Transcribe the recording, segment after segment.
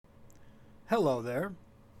Hello there.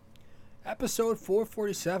 Episode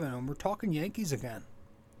 447, and we're talking Yankees again.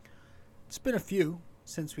 It's been a few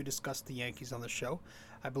since we discussed the Yankees on the show.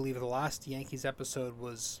 I believe the last Yankees episode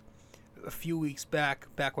was a few weeks back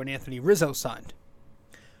when Anthony Rizzo signed.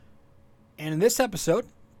 And in this episode,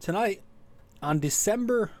 tonight, on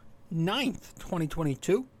December 9th,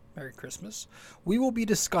 2022, Merry Christmas, we will be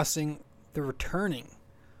discussing the return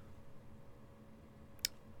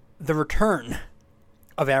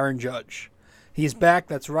of Aaron Judge. He's back,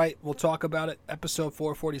 that's right. We'll talk about it. Episode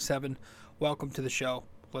 447. Welcome to the show.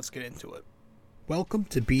 Let's get into it. Welcome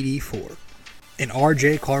to BD4, an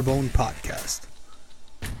RJ Carbone podcast.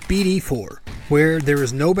 BD4, where there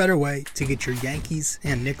is no better way to get your Yankees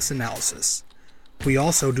and Knicks analysis. We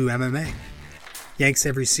also do MMA. Yanks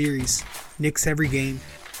every series, Knicks every game,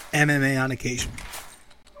 MMA on occasion.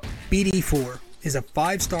 BD4 is a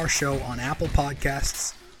 5-star show on Apple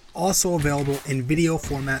Podcasts, also available in video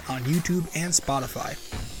format on YouTube and Spotify.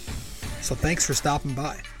 So thanks for stopping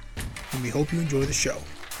by, and we hope you enjoy the show.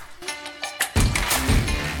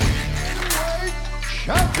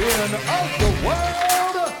 Champion of the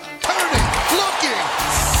world, turning, looking,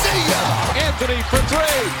 see ya! Anthony for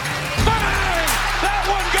three, bang! That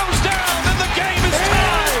one goes down, and the game is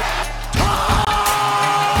tied!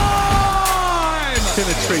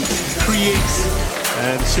 Penetrates, creates,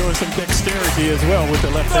 and showing some dexterity as well with the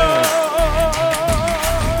left hand.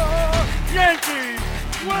 Yankees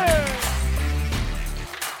win!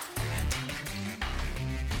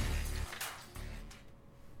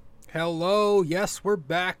 Hello, yes, we're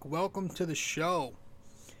back. Welcome to the show.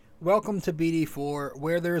 Welcome to BD4,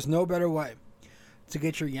 where there is no better way to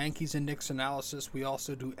get your Yankees and Knicks analysis. We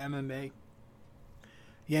also do MMA.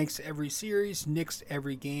 Yanks every series, Knicks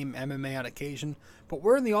every game, MMA on occasion. But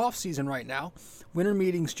we're in the off season right now. Winter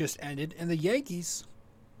meetings just ended, and the Yankees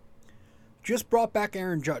just brought back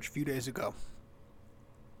Aaron Judge a few days ago.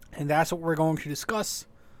 And that's what we're going to discuss.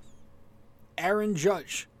 Aaron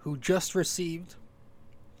Judge, who just received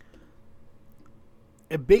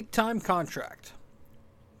a big-time contract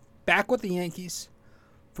back with the Yankees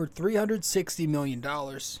for $360 million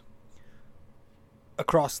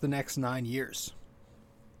across the next 9 years.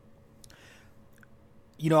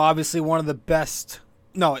 You know, obviously one of the best,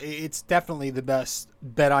 it's definitely the best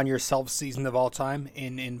bet on yourself season of all time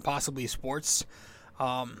in possibly sports.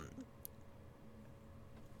 The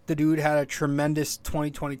dude had a tremendous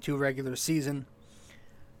 2022 regular season.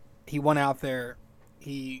 He went out there.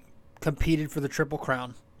 He competed for the Triple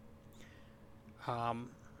Crown. And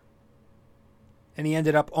he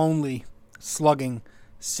ended up only slugging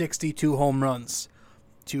 62 home runs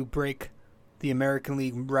to break the American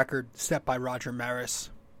League record set by Roger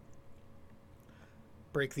Maris.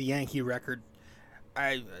 Break the Yankee record.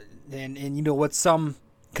 And you know what some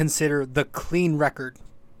consider the clean record.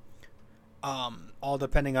 All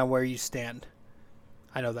depending on where you stand.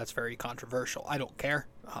 I know that's very controversial. I don't care.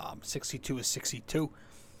 62 is 62.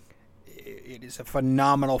 It is a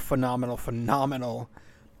phenomenal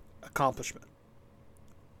accomplishment.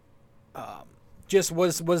 Just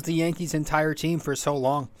was the Yankees' entire team for so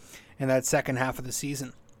long in that second half of the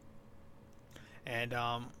season. And,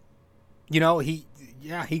 he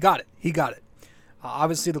got it. He got it.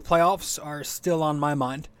 Obviously, the playoffs are still on my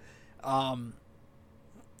mind.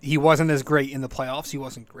 He wasn't as great in the playoffs. He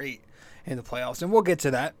wasn't great in the playoffs, and we'll get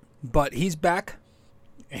to that. But he's back.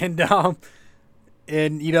 And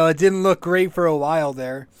it didn't look great for a while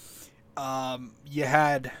there. You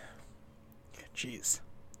had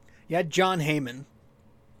John Heyman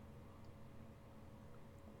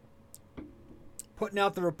putting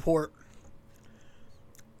out the report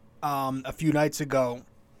a few nights ago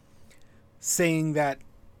saying that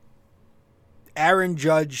Aaron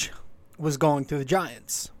Judge was going to the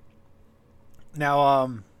Giants.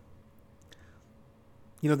 Now,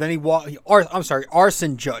 then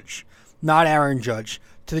Arson Judge, not Aaron Judge,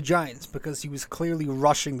 to the Giants because he was clearly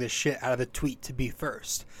rushing this shit out of the tweet to be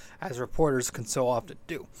first, as reporters can so often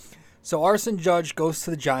do. So Arson Judge goes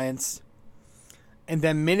to the Giants, and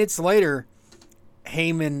then minutes later,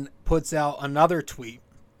 Heyman puts out another tweet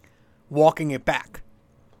walking it back.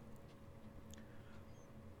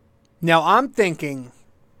 Now I'm thinking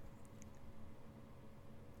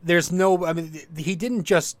he didn't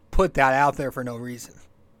just put that out there for no reason.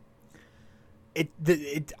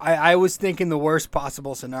 I was thinking the worst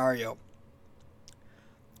possible scenario.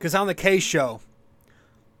 Because on the K show,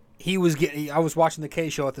 I was watching the K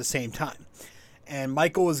show at the same time. And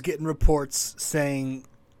Michael was getting reports saying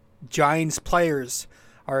Giants players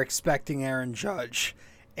are expecting Aaron Judge.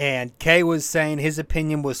 And Kay was saying his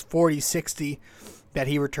opinion was 40-60 that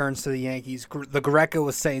he returns to the Yankees. The Greca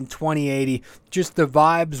was saying 20-80. Just the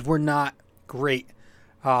vibes were not great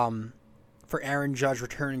for Aaron Judge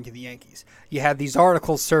returning to the Yankees. You had these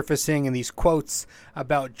articles surfacing and these quotes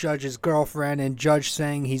about Judge's girlfriend and Judge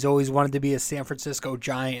saying he's always wanted to be a San Francisco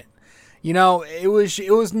Giant. You know, it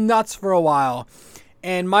was nuts for a while.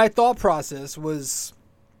 And my thought process was,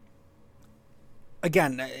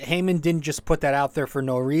 again, Heyman didn't just put that out there for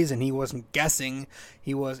no reason. He wasn't guessing.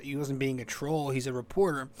 He wasn't being a troll. He's a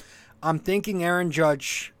reporter. I'm thinking Aaron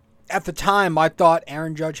Judge, at the time, I thought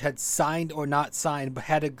Aaron Judge had signed or not signed, but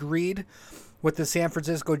had agreed with the San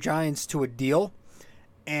Francisco Giants to a deal.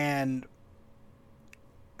 And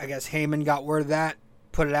I guess Heyman got word of that,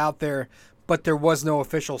 put it out there, but there was no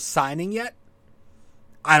official signing yet.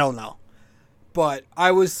 I don't know. But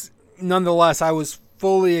I was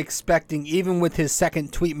fully expecting, even with his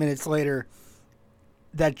second tweet minutes later,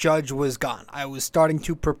 that Judge was gone. I was starting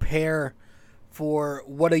to prepare for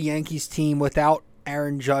what a Yankees team without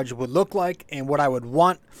Aaron Judge would look like and what I would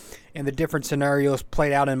want, and the different scenarios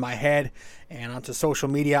played out in my head. And onto social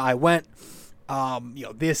media I went,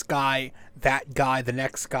 this guy, that guy, the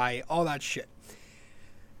next guy, all that shit.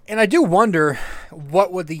 And I do wonder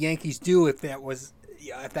what would the Yankees do if that was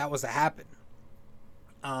to happen.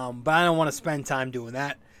 But I don't want to spend time doing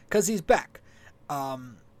that because he's back.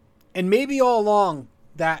 And maybe all along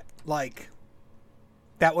that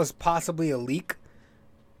was possibly a leak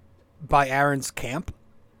by Aaron's camp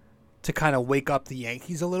to kind of wake up the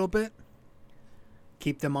Yankees a little bit,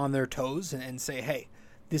 keep them on their toes, and say, hey,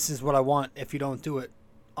 this is what I want. If you don't do it,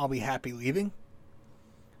 I'll be happy leaving.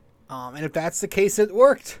 And if that's the case, it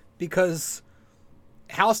worked because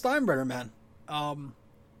Hal Steinbrenner, man.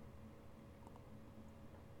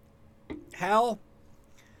 Hal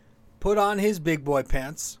put on his big boy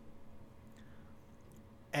pants,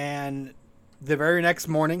 and the very next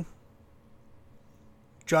morning,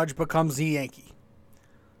 Judge becomes the Yankee.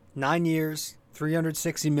 9 years,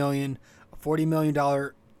 $360 million, a $40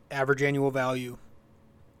 million average annual value.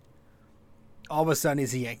 All of a sudden,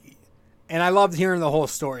 he's a Yankee. And I loved hearing the whole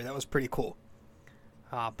story. That was pretty cool.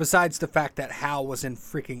 Besides the fact that Hal was in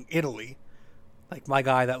freaking Italy. Like my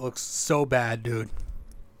guy that looks so bad, dude.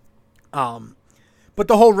 But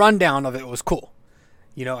the whole rundown of it was cool.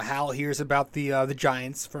 You know, Hal hears about the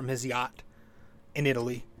Giants from his yacht in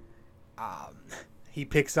Italy. He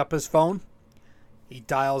picks up his phone. He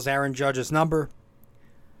dials Aaron Judge's number.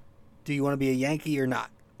 Do you want to be a Yankee or not?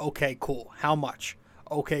 Okay, cool. How much?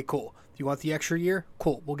 Okay, cool. Do you want the extra year?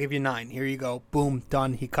 Cool. We'll give you 9. Here you go. Boom.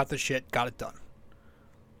 Done. He cut the shit. Got it done.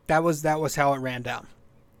 That was how it ran down.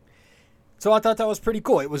 So I thought that was pretty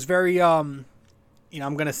cool. It was very, I'm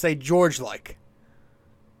going to say George-like.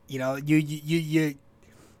 You know, you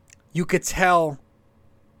could tell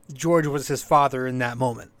George was his father in that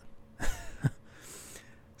moment.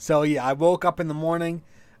 So yeah, I woke up in the morning.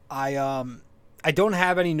 I don't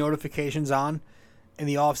have any notifications on. In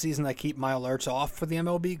the off season, I keep my alerts off for the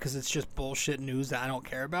MLB because it's just bullshit news that I don't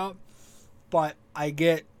care about. But I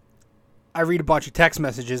read a bunch of text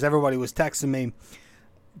messages. Everybody was texting me,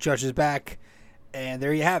 Judge is back, and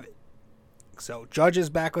there you have it. So Judge is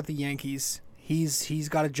back with the Yankees. He's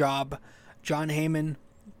got a job. John Heyman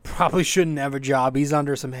probably shouldn't have a job. He's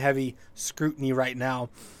under some heavy scrutiny right now.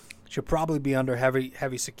 Should probably be under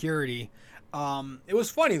heavy security. It was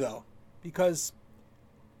funny though, because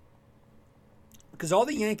all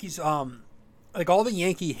the Yankees, all the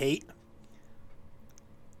Yankee hate,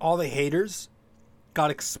 all the haters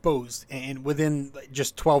got exposed and within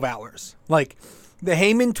just 12 hours. Like, the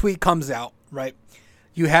Heyman tweet comes out, right?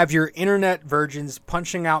 You have your internet virgins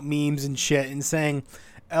punching out memes and shit and saying,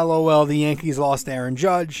 LOL, the Yankees lost Aaron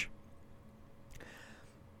Judge.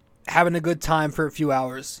 Having a good time for a few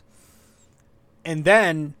hours. And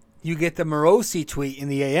then you get the Morosi tweet in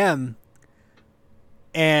the AM,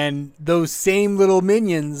 and those same little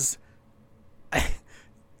minions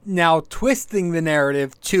now twisting the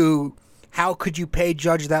narrative to, how could you pay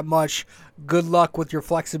Judge that much? Good luck with your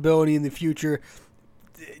flexibility in the future.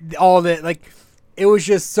 All that, like, it was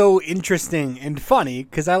just so interesting and funny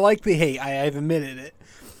because I like the hate. I've admitted it.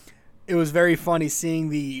 It was very funny seeing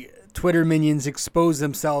the Twitter minions expose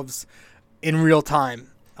themselves in real time,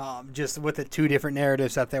 just with the two different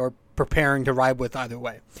narratives that they were preparing to ride with either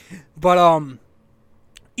way. But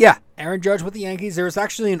yeah, Aaron Judge with the Yankees. There was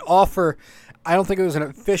actually an offer. I don't think it was an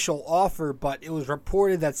official offer, but it was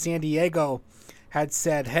reported that San Diego had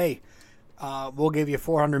said, hey, we'll give you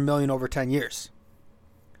 $400 million over 10 years.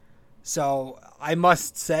 So I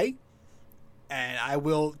must say, and I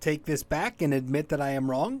will take this back and admit that I am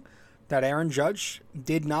wrong, that Aaron Judge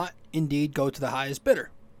did not indeed go to the highest bidder.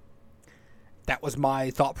 That was my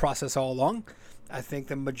thought process all along. I think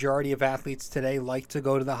the majority of athletes today like to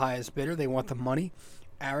go to the highest bidder. They want the money.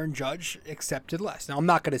 Aaron Judge accepted less. Now, I'm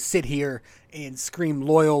not going to sit here and scream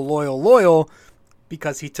loyal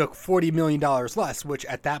because he took $40 million less, which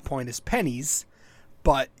at that point is pennies.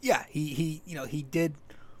 But yeah, he did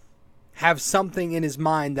have something in his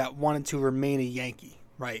mind that wanted to remain a Yankee,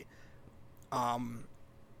 right?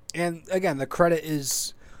 And again, the credit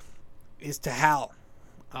is to Hal,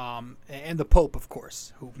 and the Pope, of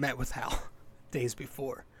course, who met with Hal days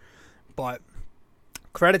before. But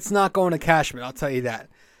credit's not going to Cashman, I'll tell you that.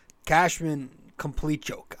 Cashman, complete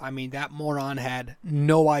joke. I mean, that moron had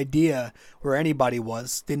no idea where anybody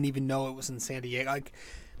was. Didn't even know it was in San Diego. Like,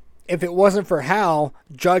 if it wasn't for Hal,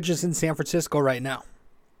 Judge is in San Francisco right now.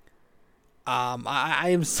 I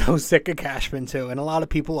am so sick of Cashman, too, and a lot of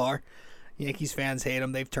people are. Yankees fans hate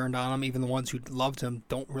him. They've turned on him. Even the ones who loved him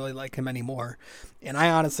don't really like him anymore. And I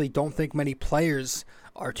honestly don't think many players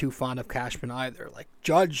are too fond of Cashman either. Like,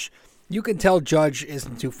 Judge, you can tell Judge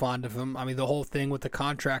isn't too fond of him. I mean, the whole thing with the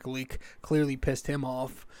contract leak clearly pissed him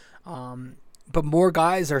off. But more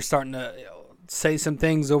guys are starting to say some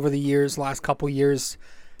things over the years, last couple years,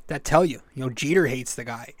 that tell you. Jeter hates the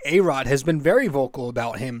guy. A-Rod has been very vocal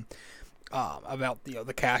about him, about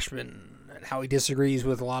the Cashman and how he disagrees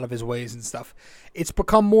with a lot of his ways and stuff. It's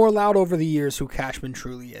become more loud over the years who Cashman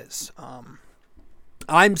truly is.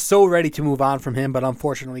 I'm so ready to move on from him, but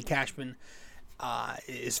unfortunately Cashman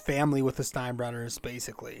is family with the Steinbrenners,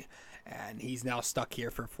 basically, and he's now stuck here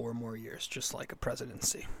for 4 more years, just like a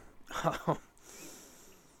presidency.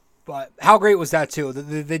 But how great was that, too?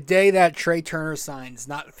 The day that Trey Turner signs,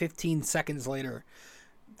 not 15 seconds later,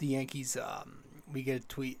 the Yankees, we get a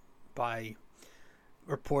tweet by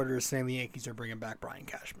reporters saying the Yankees are bringing back Brian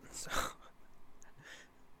Cashman. So,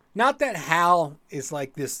 not that Hal is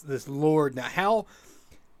like this lord. Now,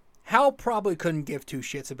 Hal probably couldn't give 2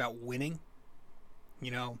 shits about winning.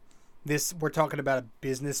 We're talking about a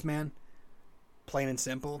businessman, plain and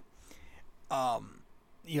simple.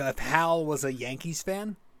 If Hal was a Yankees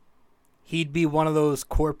fan, he'd be one of those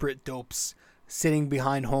corporate dopes sitting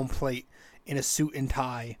behind home plate in a suit and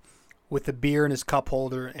tie with a beer in his cup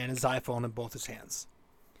holder and his iPhone in both his hands.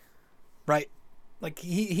 Right? Like,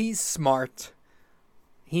 he's smart.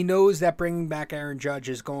 He knows that bringing back Aaron Judge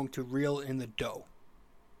is going to reel in the dough.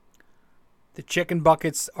 The chicken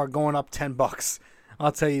buckets are going up $10.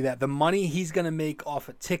 I'll tell you that. The money he's going to make off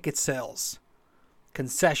of ticket sales,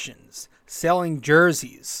 concessions, selling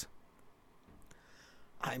jerseys.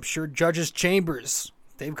 I'm sure Judge's Chambers,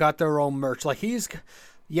 they've got their own merch. Like,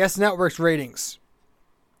 Yes Network's ratings.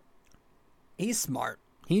 He's smart.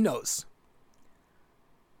 He knows.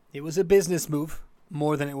 It was a business move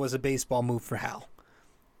more than it was a baseball move for Hal.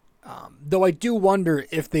 Though I do wonder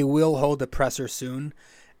if they will hold a presser soon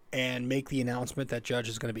and make the announcement that Judge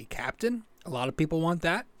is going to be captain. A lot of people want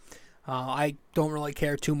that. I don't really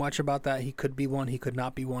care too much about that. He could be one. He could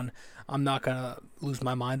not be one. I'm not going to lose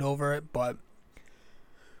my mind over it, but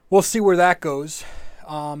we'll see where that goes.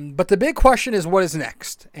 But the big question is, what is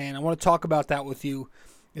next? And I want to talk about that with you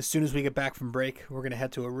as soon as we get back from break. We're going to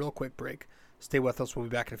head to a real quick break. Stay with us. We'll be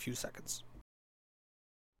back in a few seconds.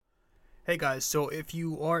 Hey guys, so if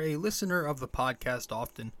you are a listener of the podcast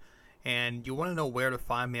often and you want to know where to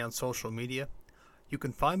find me on social media, you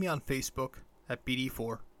can find me on Facebook at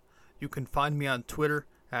BD4. You can find me on Twitter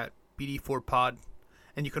at BD4Pod.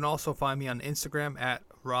 And you can also find me on Instagram at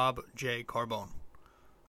Rob J. Carbone.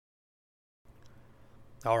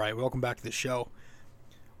 All right, welcome back to the show.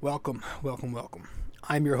 Welcome.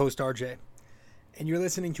 I'm your host, RJ, and you're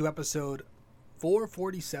listening to episode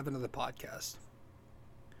 447 of the podcast.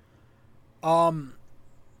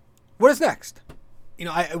 What is next?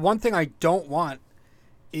 One thing I don't want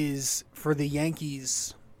is for the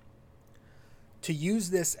Yankees to use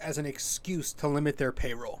this as an excuse to limit their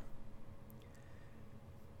payroll.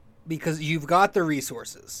 Because you've got the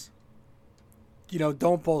resources.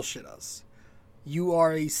 Don't bullshit us. You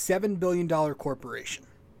are a $7 billion corporation.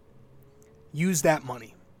 Use that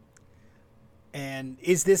money. And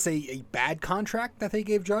is this a bad contract that they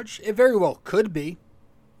gave Judge? It very well could be.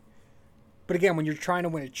 But again, when you're trying to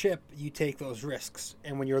win a chip, you take those risks.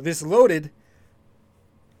 And when you're this loaded,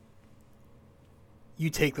 you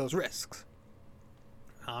take those risks.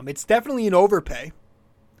 It's definitely an overpay.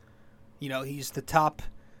 He's the top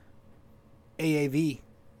AAV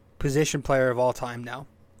position player of all time now.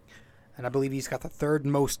 And I believe he's got the 3rd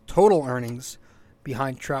most total earnings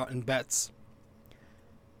behind Trout and Betts.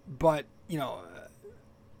 But,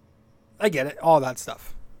 I get it. All that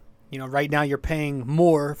stuff. Right now you're paying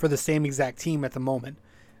more for the same exact team at the moment.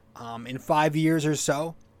 In 5 years or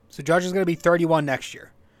so. So Judge is going to be 31 next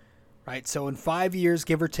year. Right? So in 5 years,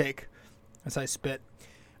 give or take, as I spit,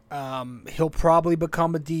 he'll probably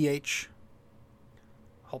become a DH.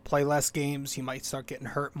 He'll play less games. He might start getting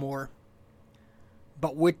hurt more.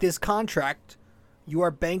 But with this contract, you are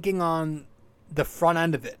banking on the front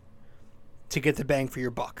end of it to get the bang for your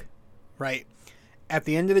buck, right? At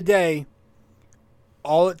the end of the day,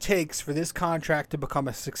 all it takes for this contract to become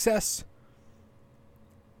a success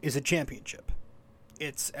is a championship.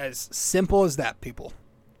 It's as simple as that, people.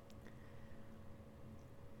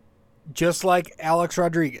 Just like Alex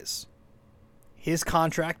Rodriguez, his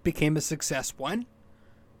contract became a success when?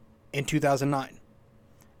 In 2009.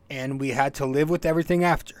 And we had to live with everything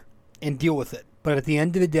after and deal with it. But at the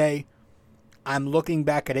end of the day, I'm looking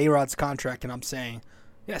back at A-Rod's contract and I'm saying,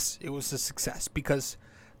 yes, it was a success because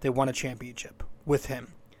they won a championship with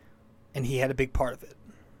him. And he had a big part of it.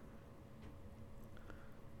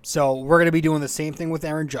 So we're going to be doing the same thing with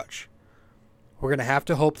Aaron Judge. We're going to have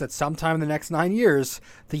to hope that sometime in the next 9 years,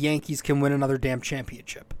 the Yankees can win another damn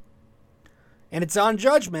championship. And it's on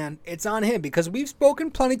Judge, man. It's on him because we've spoken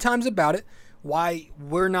plenty times about it. Why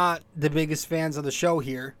we're not the biggest fans of the show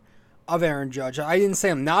here of Aaron Judge. I didn't say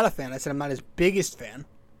I'm not a fan. I said I'm not his biggest fan.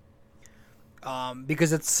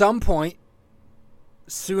 Because at some point,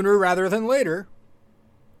 sooner rather than later,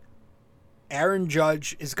 Aaron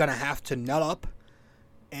Judge is going to have to nut up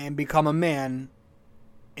and become a man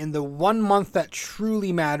in the 1 month that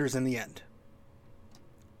truly matters in the end.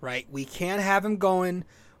 Right? We can't have him going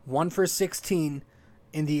 1 for 16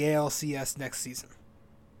 in the ALCS next season.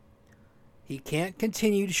 He can't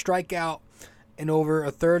continue to strike out in over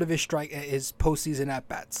a third of his postseason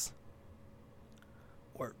at-bats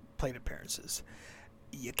or plate appearances.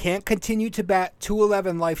 You can't continue to bat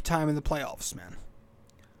 .211 lifetime in the playoffs, man.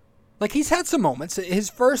 Like, he's had some moments.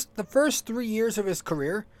 The first 3 years of his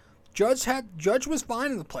career, Judge was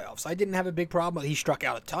fine in the playoffs. I didn't have a big problem. He struck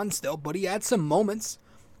out a ton still, but he had some moments.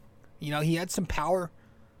 You know, he had some power.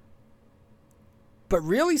 But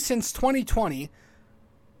really, since 2020,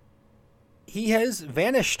 he has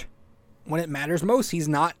vanished when it matters most. He's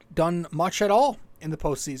not done much at all in the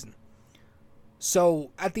postseason.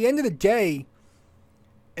 So, at the end of the day,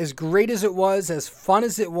 as great as it was, as fun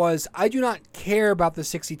as it was, I do not care about the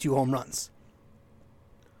 62 home runs.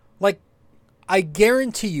 Like, I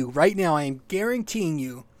guarantee you, right now, I am guaranteeing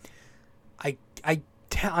you,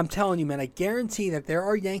 I'm telling you, man, I guarantee that there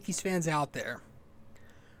are Yankees fans out there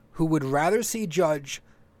who would rather see Judge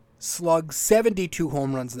slug 72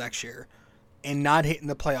 home runs next year and not hit in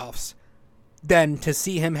the playoffs than to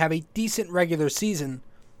see him have a decent regular season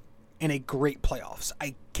and a great playoffs.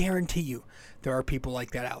 I guarantee you there are people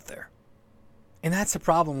like that out there. And that's the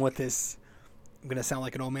problem with this, I'm going to sound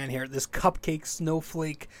like an old man here, this cupcake,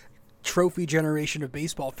 snowflake, trophy generation of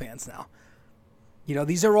baseball fans now. You know,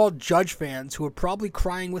 these are all Judge fans who are probably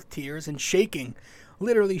crying with tears and shaking,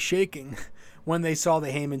 literally shaking, when they saw the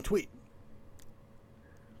Heyman tweet.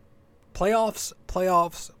 Playoffs,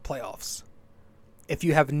 playoffs, playoffs. If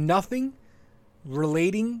you have nothing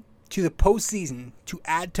relating to the postseason to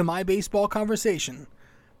add to my baseball conversation,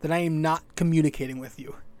 then I am not communicating with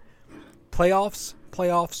you. Playoffs,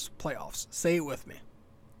 playoffs, playoffs. Say it with me.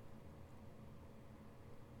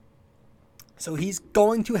 So he's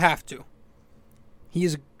going to have to. He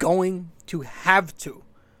is going to have to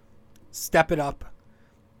step it up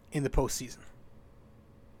in the postseason.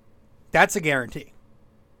 That's a guarantee.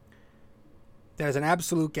 That is an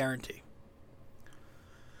absolute guarantee.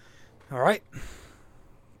 All right.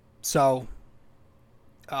 So,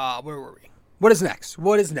 where were we? What is next? You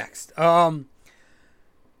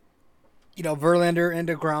know, Verlander and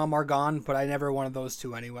DeGrom are gone, but I never wanted those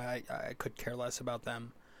two anyway. I could care less about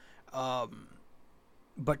them.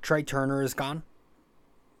 But Trey Turner is gone.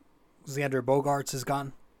 Xander Bogaerts is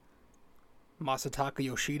gone. Masataka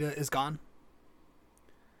Yoshida is gone.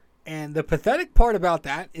 And the pathetic part about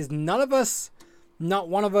that is not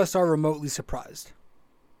one of us are remotely surprised.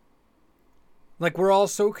 Like, we're all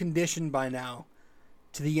so conditioned by now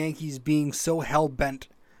to the Yankees being so hell-bent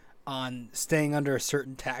on staying under a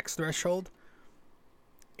certain tax threshold.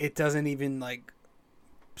 It doesn't even, like,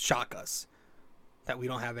 shock us that we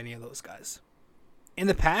don't have any of those guys. In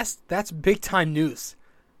the past, that's big-time news.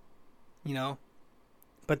 You know?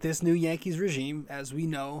 But this new Yankees regime, as we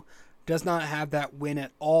know, does not have that win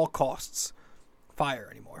at all costs fire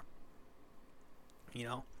anymore. You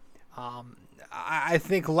know? I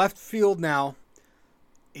think left field now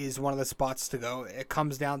is one of the spots to go. It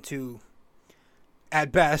comes down to,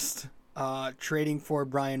 at best, trading for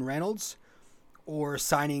Brian Reynolds or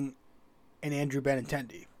signing an Andrew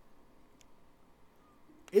Benintendi.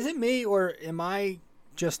 Is it me, or am I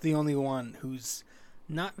just the only one who's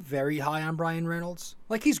not very high on Brian Reynolds?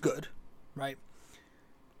 Like, he's good, right?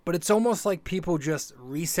 But it's almost like people just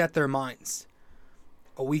reset their minds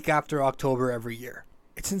a week after October every year.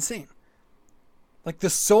 It's insane. Like, the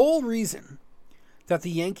sole reason that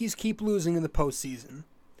the Yankees keep losing in the postseason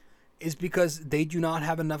is because they do not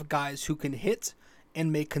have enough guys who can hit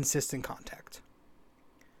and make consistent contact.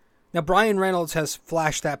 Now, Brian Reynolds has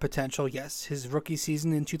flashed that potential, yes. His rookie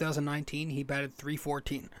season in 2019, he batted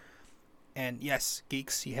 .314. And yes,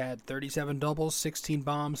 geeks, he had 37 doubles, 16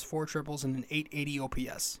 bombs, 4 triples, and an .880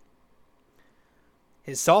 OPS.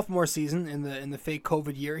 His sophomore season, in the fake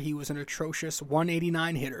COVID year, he was an atrocious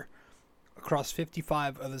 189 hitter across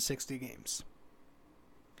 55 of the 60 games.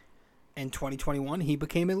 In 2021, he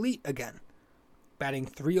became elite again, batting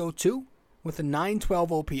 .302 with a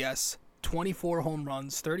 .912 OPS, 24 home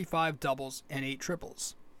runs, 35 doubles, and 8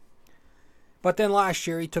 triples. But then last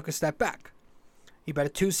year, he took a step back. He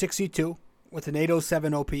batted .262 with an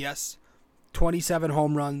 .807 OPS, 27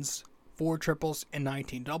 home runs, 4 triples, and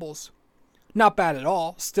 19 doubles. Not bad at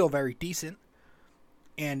all, still very decent.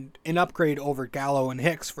 And an upgrade over Gallo and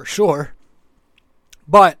Hicks for sure.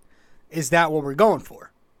 But is that what we're going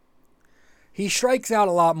for? He strikes out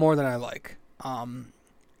a lot more than I like.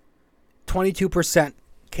 22%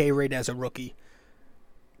 K rate as a rookie.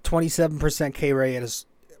 27% K rate as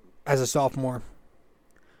a sophomore.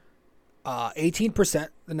 18%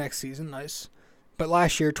 the next season, nice. But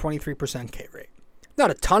last year, 23% K rate.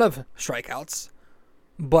 Not a ton of strikeouts,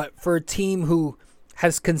 but for a team who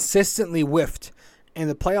has consistently whiffed in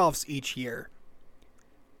the playoffs each year,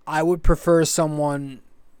 I would prefer someone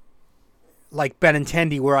like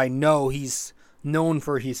Benintendi, where I know he's known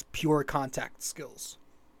for his pure contact skills.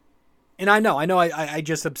 And I know I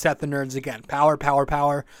just upset the nerds again.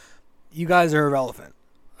 Power. You guys are irrelevant.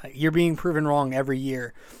 You're being proven wrong every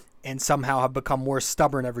year and somehow have become more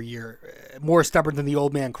stubborn every year. More stubborn than the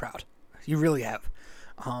old man crowd. You really have.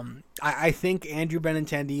 I think Andrew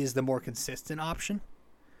Benintendi is the more consistent option.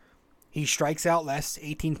 He strikes out less,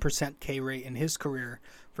 18% K rate in his career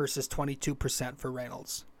versus 22% for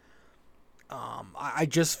Reynolds. I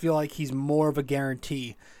just feel like he's more of a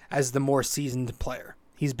guarantee as the more seasoned player.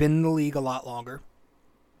 He's been in the league a lot longer.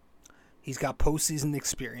 He's got postseason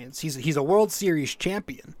experience. He's a World Series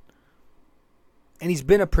champion. And he's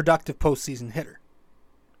been a productive postseason hitter.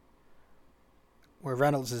 Where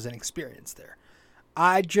Reynolds is inexperienced there.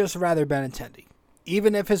 I'd just rather Benintendi.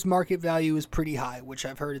 Even if his market value is pretty high, which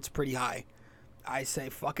I've heard it's pretty high, I say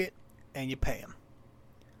fuck it, and you pay him.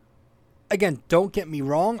 Again, don't get me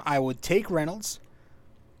wrong, I would take Reynolds.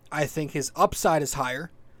 I think his upside is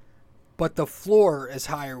higher, but the floor is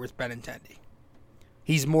higher with Benintendi.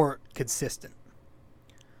 He's more consistent.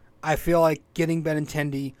 I feel like getting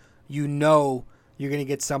Benintendi, you know you're going to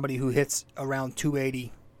get somebody who hits around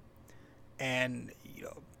 280 and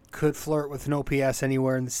could flirt with an OPS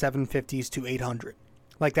anywhere in the 750s to 800.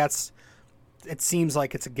 It seems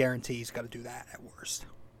like it's a guarantee he's got to do that at worst.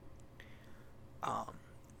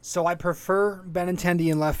 So I prefer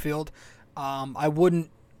Benintendi in left field. I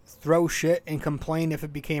wouldn't throw shit and complain if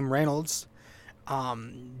it became Reynolds.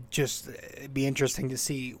 It'd be interesting to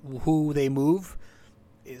see who they move.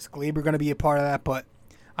 Is Gleyber going to be a part of that? But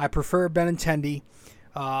I prefer Benintendi.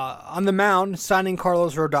 On the mound, signing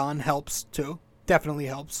Carlos Rodon helps too. Definitely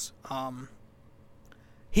helps.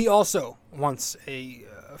 He also wants a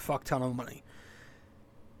fuck ton of money.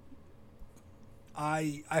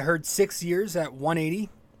 I heard 6 years at 180,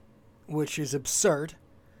 which is absurd.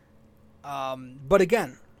 But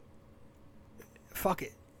again, fuck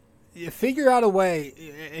it. Figure out a way.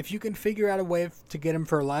 If you can figure out a way to get him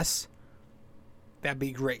for less, that'd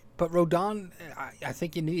be great. But Rodon, I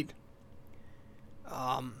think you need.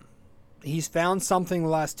 He's found something the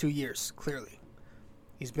last 2 years, clearly.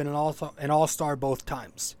 He's been an all-star both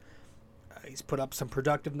times. He's put up some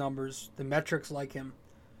productive numbers. The metrics like him.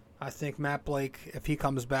 I think Matt Blake, if he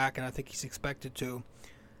comes back, and I think he's expected to,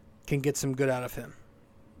 can get some good out of him.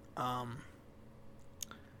 By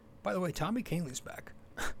the way, Tommy Kahnle's back.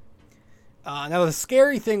 Now, the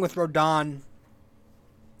scary thing with Rodon,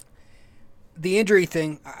 the injury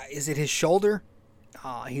thing, is it his shoulder?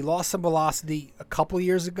 He lost some velocity a couple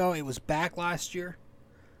years ago. It was back last year.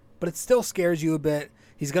 But it still scares you a bit.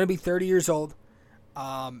 He's going to be 30 years old.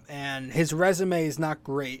 And his resume is not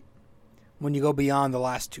great when you go beyond the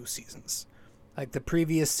last 2 seasons. Like the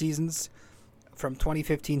previous seasons from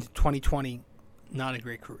 2015 to 2020, not a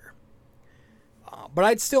great career. But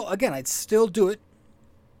I'd still do it.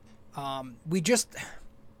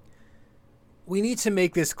 We need to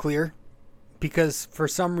make this clear because for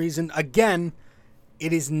some reason, again,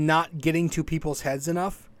 it is not getting to people's heads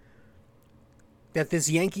enough that this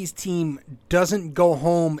Yankees team doesn't go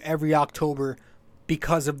home every October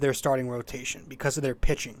because of their starting rotation, because of their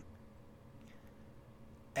pitching.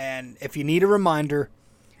 And if you need a reminder,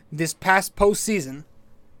 this past postseason,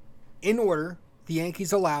 in order, the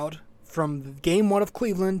Yankees allowed, from Game 1 of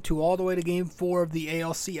Cleveland to all the way to Game 4 of the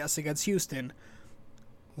ALCS against Houston,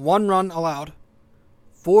 1 run allowed,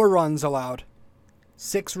 4 runs allowed,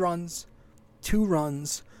 6 runs, 2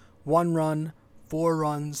 runs, 1 run, 4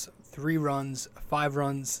 runs, 3 runs, 5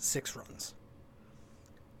 runs, 6 runs.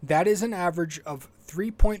 That is an average of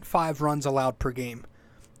 3.5 runs allowed per game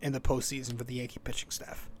in the postseason for the Yankee pitching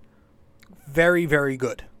staff. Very, very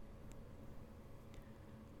good.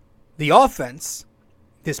 The offense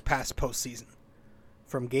this past postseason,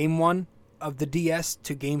 from Game 1 of the DS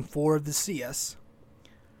to Game 4 of the CS,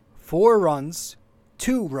 4 runs,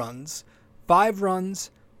 2 runs, 5 runs,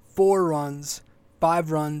 4 runs,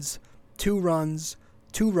 5 runs, 2 runs,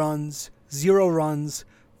 2 runs, 0 runs,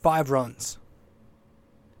 5 runs.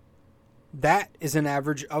 That is an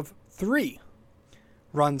average of 3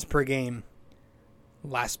 runs per game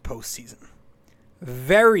last postseason.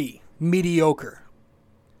 Very mediocre,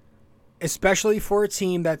 especially for a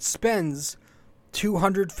team that spends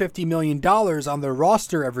 $250 million on their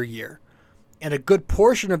roster every year, and a good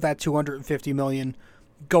portion of that $250 million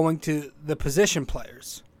going to the position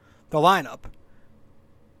players, the lineup.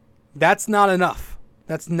 That's not enough.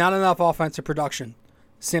 That's not enough offensive production,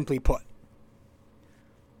 simply put.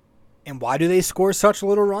 And why do they score such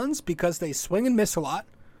little runs? Because they swing and miss a lot,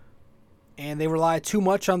 and they rely too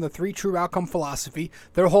much on the 3 true outcome philosophy.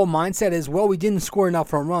 Their whole mindset is, well, we didn't score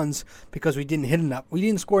enough home runs because we didn't hit enough. We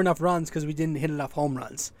didn't score enough runs because we didn't hit enough home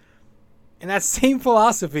runs. And that same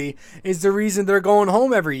philosophy is the reason they're going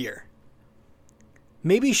home every year.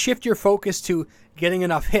 Maybe shift your focus to getting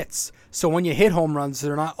enough hits, so when you hit home runs,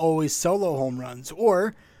 they're not always solo home runs.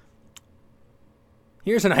 Or,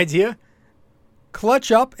 here's an idea.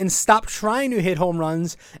 Clutch up and stop trying to hit home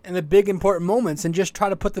runs in the big important moments and just try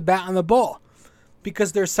to put the bat on the ball,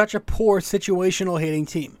 because they're such a poor situational hitting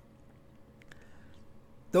team.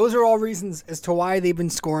 Those are all reasons as to why they've been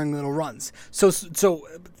scoring little runs. So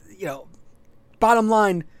bottom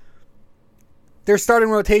line, their starting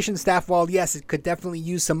rotation staff, while yes, it could definitely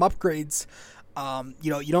use some upgrades.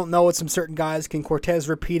 You don't know what some certain guys. Can Cortez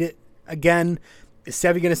repeat it again? Is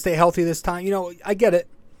Sevy going to stay healthy this time? I get it.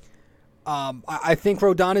 I think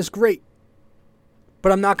Rodon is great,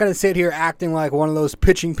 but I'm not going to sit here acting like one of those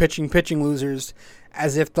pitching losers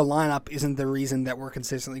as if the lineup isn't the reason that we're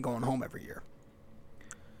consistently going home every year.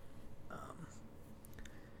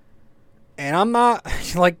 And I'm not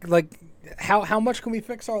how much can we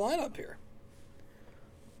fix our lineup here?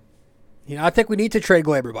 I think we need to trade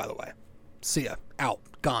Gleyber, by the way. See ya. Out.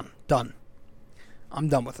 Gone. Done. I'm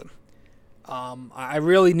done with him. I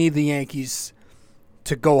really need the Yankees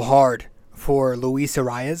to go hard for Luis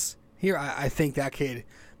Arias here. I think that kid,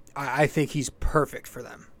 I think he's perfect for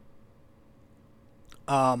them.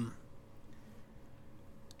 I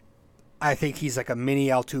think he's like a mini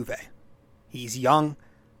Altuve. He's young.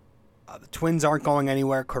 The Twins aren't going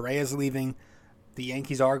anywhere. Correa's leaving. The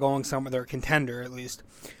Yankees are going somewhere. They're a contender, at least.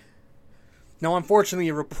 Now, unfortunately,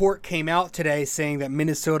 a report came out today saying that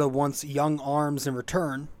Minnesota wants young arms in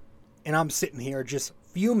return. And I'm sitting here just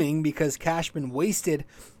fuming because Cashman wasted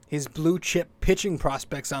his blue chip pitching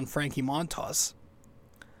prospects on Frankie Montas.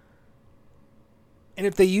 And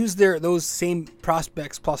if they used those same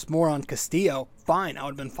prospects plus more on Castillo, fine, I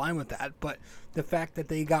would have been fine with that. But the fact that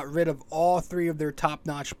they got rid of all 3 of their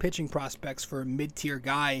top-notch pitching prospects for a mid-tier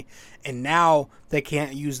guy, and now they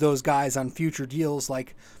can't use those guys on future deals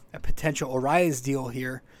like a potential Arias deal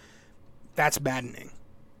here, that's maddening.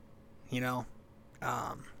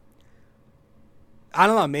 I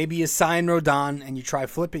don't know, maybe you sign Rodon and you try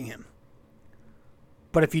flipping him.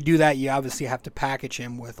 But if you do that, you obviously have to package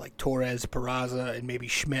him with like Torres, Peraza, and maybe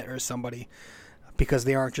Schmidt or somebody, because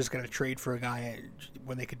they aren't just going to trade for a guy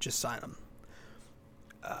when they could just sign him.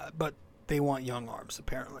 But they want young arms,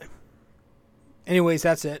 apparently. Anyways,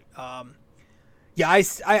 that's it.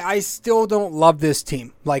 I still don't love this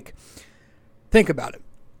team. Like, think about it.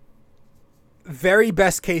 Very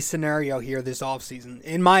best case scenario here this offseason.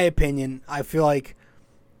 In my opinion, I feel like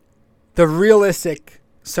the realistic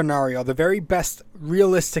scenario, the very best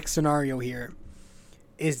realistic scenario here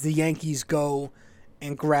is the Yankees go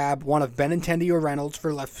and grab one of Benintendi or Reynolds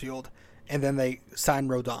for left field, and then they sign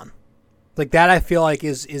Rodon. Like, that I feel like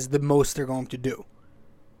is the most they're going to do.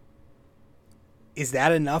 Is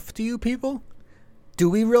that enough to you people? Do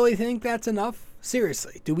we really think that's enough?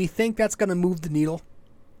 Seriously, do we think that's going to move the needle?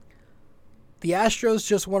 The Astros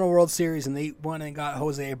just won a World Series and they went and got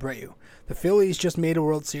Jose Abreu. The Phillies just made a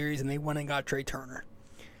World Series and they went and got Trey Turner.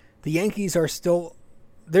 The Yankees are still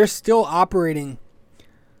operating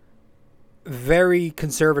very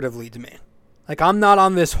conservatively to me. Like, I'm not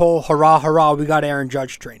on this whole hurrah, we got Aaron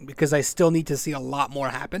Judge train, because I still need to see a lot more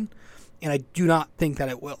happen, and I do not think that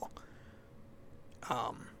it will.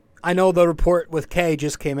 I know the report with Kay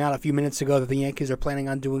just came out a few minutes ago that the Yankees are planning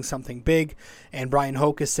on doing something big, and Brian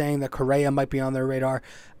Hoke is saying that Correa might be on their radar.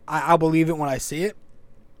 I'll believe it when I see it.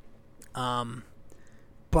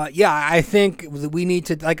 But yeah, I think we need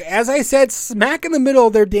to, like, as I said, smack in the middle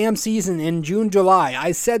of their damn season in June, July.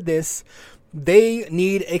 I said this. They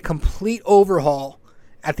need a complete overhaul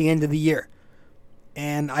at the end of the year.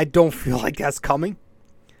 And I don't feel like that's coming.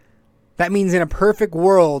 That means in a perfect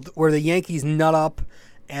world where the Yankees nut up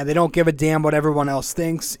and they don't give a damn what everyone else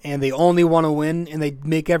thinks and they only want to win and they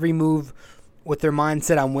make every move with their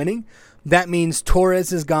mindset on winning, that means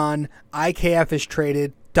Torres is gone, IKF is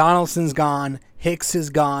traded, Donaldson's gone, Hicks is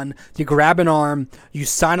gone, you grab an arm, you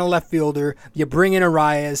sign a left fielder, you bring in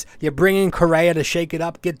Arias, you bring in Correa to shake it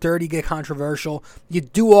up, get dirty, get controversial, you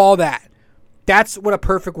do all that. That's what a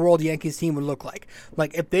perfect world Yankees team would look like.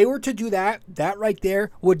 Like, if they were to do that, that right there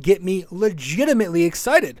would get me legitimately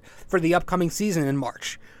excited for the upcoming season in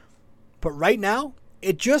March. But right now,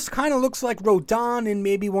 it just kind of looks like Rodon and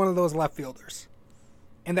maybe one of those left fielders.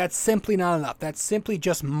 And that's simply not enough. That's simply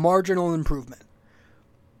just marginal improvement.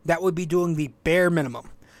 That would be doing the bare minimum.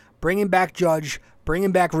 Bringing back Judge,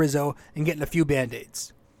 bringing back Rizzo, and getting a few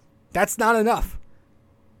Band-Aids. That's not enough.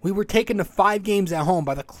 We were taken to 5 games at home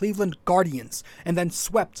by the Cleveland Guardians and then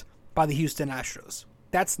swept by the Houston Astros.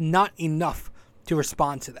 That's not enough to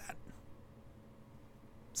respond to that.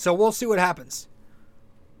 So we'll see what happens.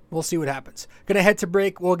 We'll see what happens. Going to head to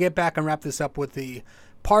break. We'll get back and wrap this up with the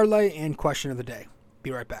parlay and question of the day. Be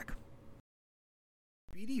right back.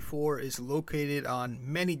 BD4 is located on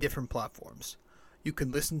many different platforms. You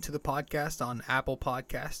can listen to the podcast on Apple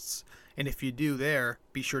Podcasts, and if you do there,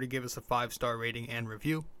 be sure to give us a 5-star rating and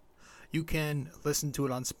review. You can listen to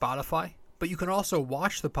it on Spotify, but you can also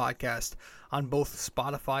watch the podcast on both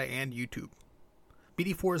Spotify and YouTube.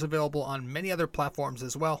 BD4 is available on many other platforms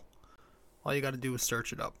as well. All you got to do is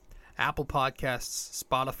search it up. Apple Podcasts,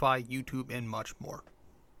 Spotify, YouTube, and much more.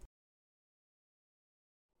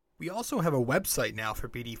 We also have a website now for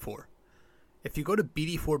BD4. If you go to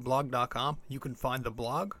bd4blog.com, you can find the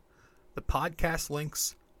blog, the podcast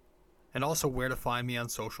links, and also where to find me on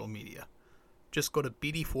social media. Just go to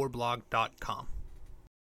bd4blog.com.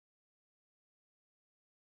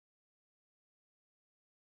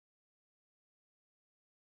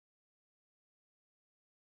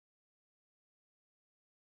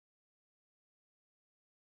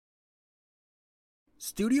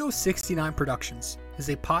 Studio 69 Productions is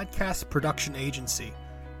a podcast production agency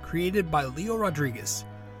created by Leo Rodriguez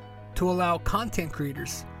to allow content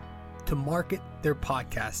creators to market their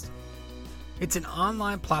podcast. It's an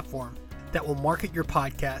online platform that will market your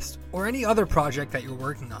podcast or any other project that you're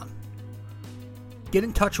working on. Get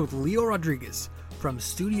in touch with Leo Rodriguez from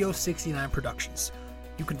Studio 69 Productions.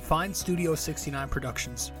 You can find Studio 69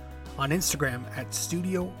 Productions on Instagram at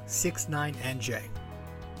Studio69NJ.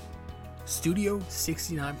 Studio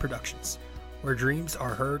 69 Productions, where dreams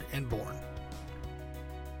are heard and born.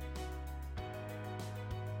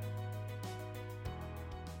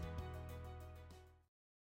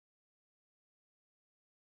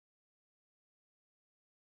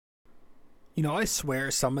 You know, I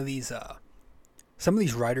swear some of these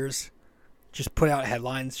writers just put out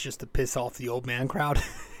headlines just to piss off the old man crowd.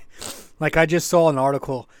 Like, I just saw an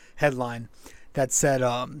article headline that said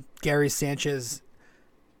Gary Sanchez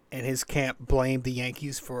and his camp blamed the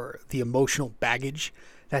Yankees for the emotional baggage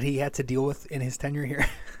that he had to deal with in his tenure here.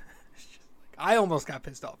 I almost got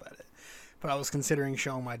pissed off at it, but I was considering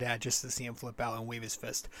showing my dad just to see him flip out and wave his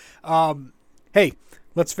fist. Hey,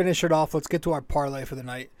 let's finish it off. Let's get to our parlay for the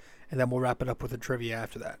night, and then we'll wrap it up with a trivia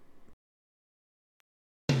after that.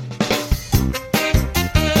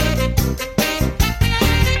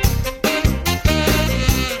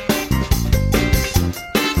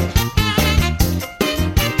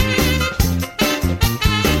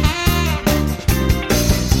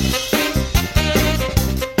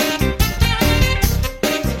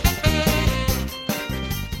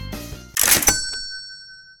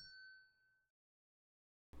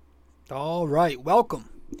 All right, welcome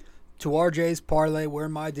to RJ's Parlay, where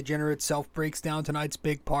my degenerate self breaks down tonight's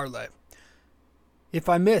big parlay. If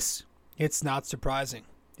I miss, it's not surprising.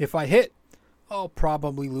 If I hit, I'll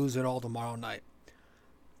probably lose it all tomorrow night,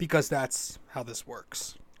 because that's how this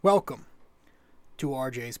works. Welcome to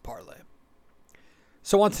RJ's Parlay.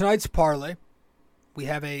 So on tonight's parlay, we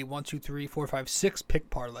have a 1, 2, 3, 4, 5, 6 pick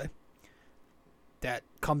parlay that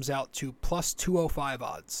comes out to plus 205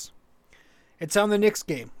 odds. It's on the Knicks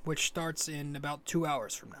game, which starts in about 2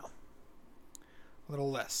 hours from now. A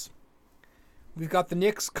little less. We've got the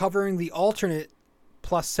Knicks covering the alternate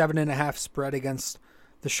plus 7.5 spread against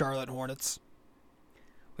the Charlotte Hornets.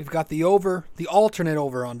 We've got the alternate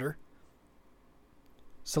over-under,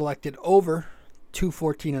 selected over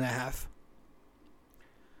 214.5.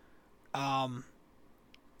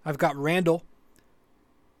 I've got Randall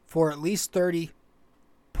for at least 30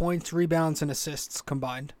 points, rebounds, and assists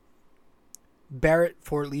combined. Barrett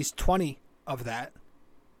for at least 20 of that.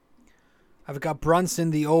 I've got Brunson,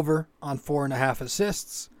 the over, on 4.5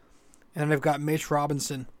 assists. And I've got Mitch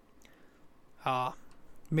Robinson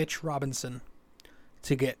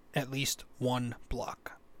to get at least 1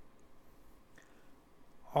 block.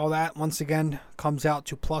 All that, once again, comes out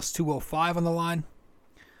to plus 205 on the line.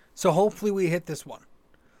 So hopefully we hit this one.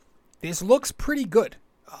 This looks pretty good.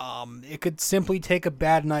 It could simply take a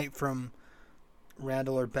bad night from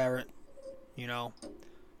Randall or Barrett,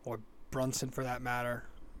 or Brunson for that matter,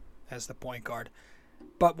 as the point guard.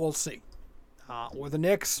 But we'll see. Or the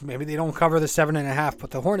Knicks, maybe they don't cover the 7.5,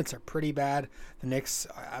 but the Hornets are pretty bad. The Knicks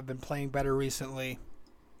have been playing better recently.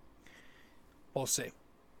 We'll see.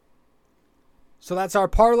 So that's our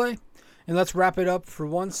parlay, and let's wrap it up for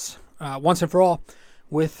once and for all,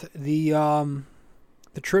 with the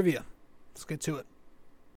trivia. Let's get to it.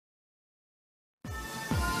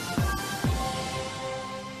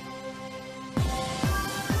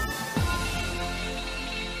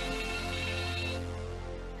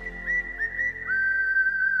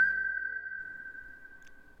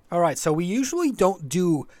 All right, so we usually don't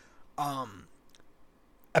do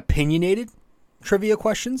opinionated trivia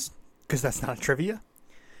questions because that's not a trivia.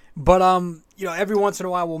 But every once in a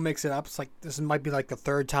while we'll mix it up. It's like this might be like the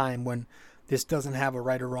third time when this doesn't have a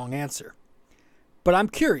right or wrong answer. But I'm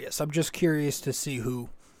curious. I'm just curious to see who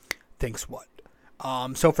thinks what.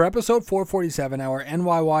 So for episode 447, our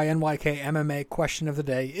NYK MMA question of the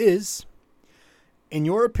day is, in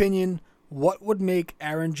your opinion, what would make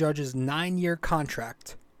Aaron Judge's 9-year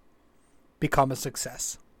contract become a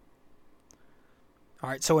success? All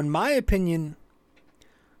right, so in my opinion,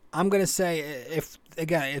 I'm going to say if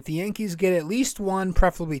the Yankees get at least 1,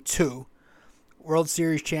 preferably 2, World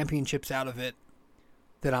Series championships out of it,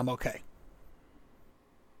 then I'm okay.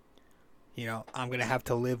 I'm going to have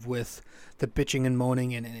to live with the bitching and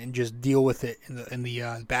moaning and just deal with it in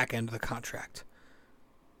the back end of the contract.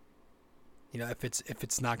 If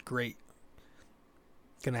it's not great,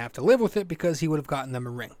 going to have to live with it because he would have gotten them a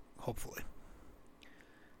ring, hopefully.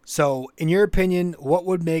 So, in your opinion, what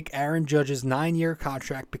would make Aaron Judge's 9-year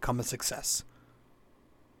contract become a success?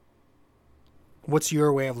 What's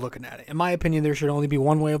your way of looking at it? In my opinion, there should only be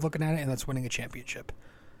one way of looking at it, and that's winning a championship.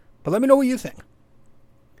 But let me know what you think.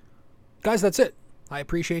 Guys, that's it. I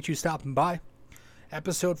appreciate you stopping by.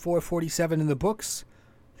 Episode 447 in the books.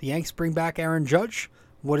 The Yanks bring back Aaron Judge.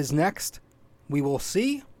 What is next? We will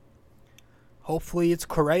see. Hopefully it's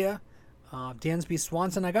Correa. Dansby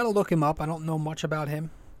Swanson, I got to look him up. I don't know much about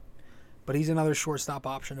him. But he's another shortstop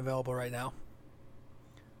option available right now.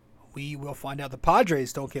 We will find out. The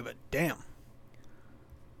Padres don't give a damn.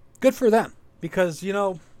 Good for them. Because,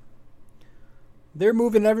 they're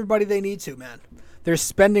moving everybody they need to, man. They're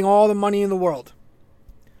spending all the money in the world.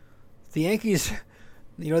 The Yankees,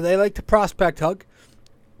 they like to prospect hug.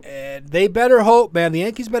 And they better hope, man. The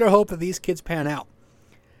Yankees better hope that these kids pan out.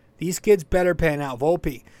 These kids better pan out.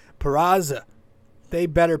 Volpe, Peraza, they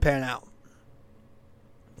better pan out.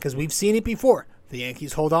 Because we've seen it before. The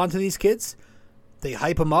Yankees hold on to these kids. They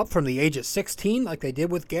hype them up from the age of 16 like they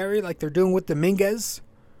did with Gary, like they're doing with Dominguez.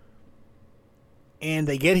 And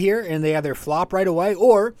they get here and they either flop right away,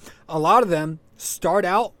 or a lot of them start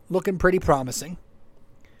out looking pretty promising.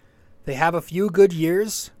 They have a few good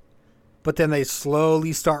years, but then they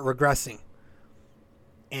slowly start regressing.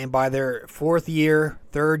 And by their 4th year,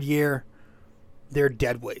 3rd year, they're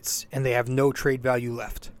dead weights and they have no trade value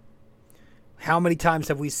left. How many times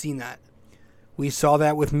have we seen that? We saw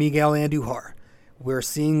that with Miguel Andujar. We're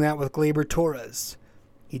seeing that with Gleyber Torres.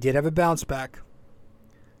 He did have a bounce back,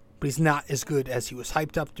 but he's not as good as he was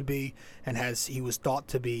hyped up to be and as he was thought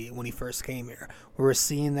to be when he first came here. We're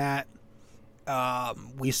seeing that.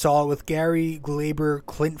 We saw it with Gary, Gleyber,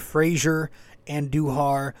 Clint Frazier,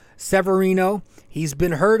 Andujar, Severino. He's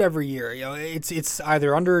been hurt every year. It's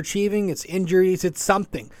either underachieving, it's injuries, it's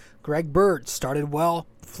something. Greg Bird started well,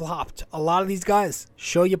 flopped. A lot of these guys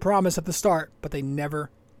show you promise at the start, but they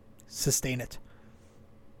never sustain it.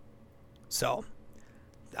 So,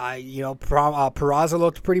 Peraza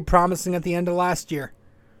looked pretty promising at the end of last year.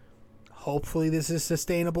 Hopefully this is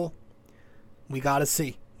sustainable. We've got to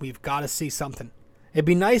see something. It'd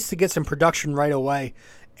be nice to get some production right away,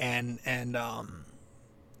 and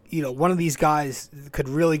one of these guys could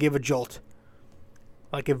really give a jolt.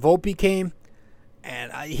 Like if Volpe came,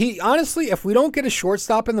 And he honestly, if we don't get a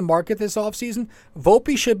shortstop in the market this offseason,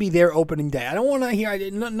 Volpe should be there opening day. I don't want to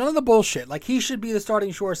hear none of the bullshit. Like, he should be the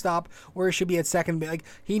starting shortstop, or he should be at second. Like,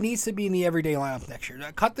 he needs to be in the everyday lineup next year.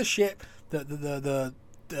 Cut the shit, the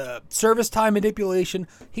service time manipulation.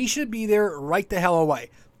 He should be there right the hell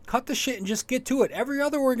away. Cut the shit and just get to it. Every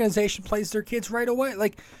other organization plays their kids right away.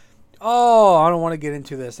 Like, oh, I don't want to get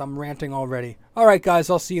into this. I'm ranting already. All right, guys,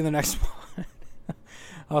 I'll see you in the next one.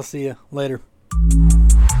 I'll see you later.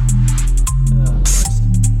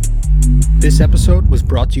 This episode was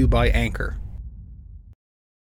brought to you by Anchor.